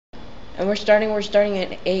And we're starting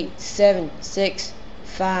at 8, 7, 6,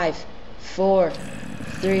 5, 4,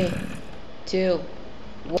 3, 2,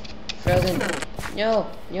 1. Frozen. No,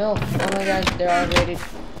 no. Oh my gosh, they're all rated.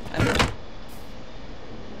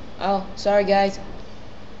 Oh, sorry guys.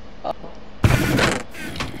 Oh.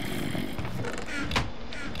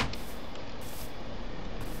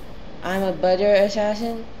 I'm a butter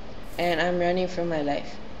assassin, and I'm running for my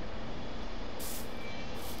life.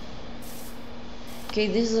 Okay,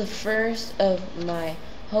 this is the first of my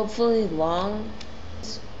hopefully long,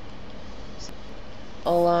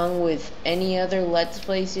 along with any other Let's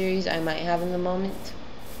Play series I might have in the moment.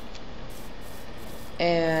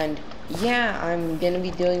 And yeah, I'm gonna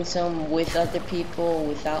be doing some with other people,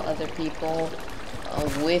 without other people,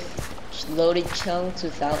 with loaded chunks,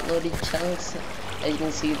 without loaded chunks, as you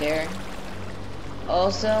can see there.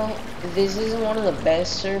 Also, this isn't one of the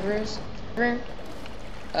best servers,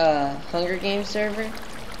 Hunger Games server,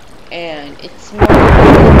 and it's more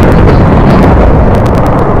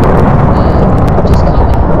just call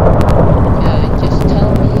me. Just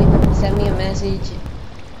tell me, send me a message.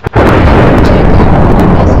 Check all my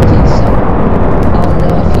messages, so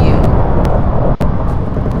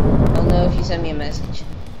I'll know if you send me a message.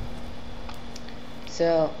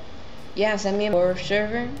 So yeah, send me a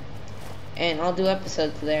server and I'll do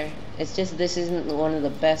episodes there. It's just this isn't one of the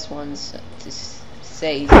best ones to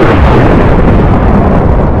say.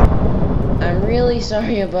 I'm really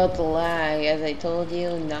sorry about the lag. As I told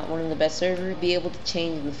you, not one of the best servers. Be able to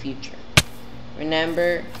change in the future.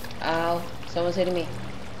 Remember, ow, someone say to me,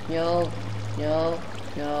 no, no,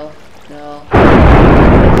 no, no.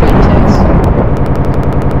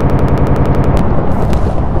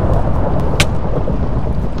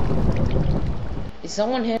 Is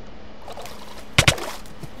someone hit?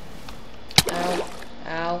 Ow,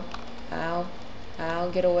 ow, ow, ow,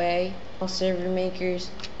 get away. All server makers.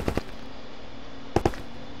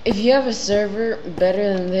 If you have a server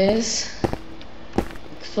better than this,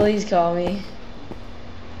 please call me.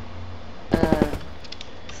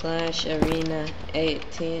 /arena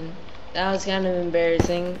 18. That was kind of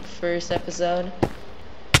embarrassing. First episode.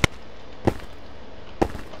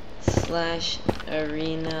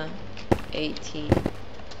 /arena 18.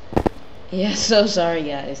 Yeah, so sorry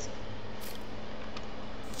guys.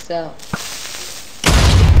 So,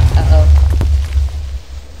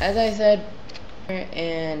 as I said,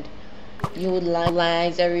 and you would like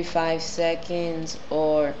lags every 5 seconds,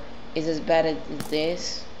 or is as bad as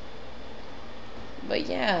this. But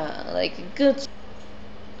yeah, like a good.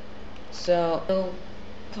 So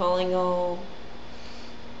calling all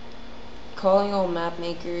map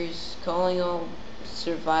makers, calling all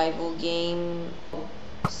survival game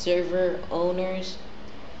server owners,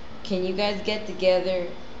 can you guys get together,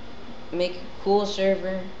 make a cool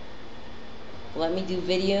server, let me do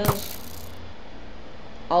videos?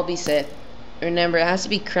 I'll be set. Remember, it has to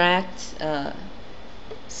be cracked,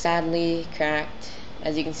 sadly cracked.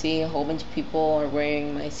 As you can see, a whole bunch of people are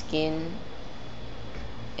wearing my skin.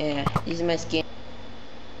 Yeah, this is my skin.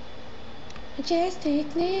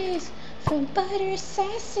 Majesticness from Butter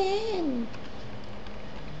Assassin.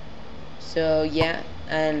 So yeah,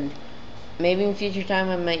 and maybe in future time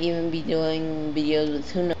I might even be doing videos with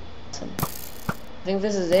who knows. I think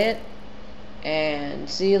this is it, and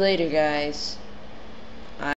see you later guys.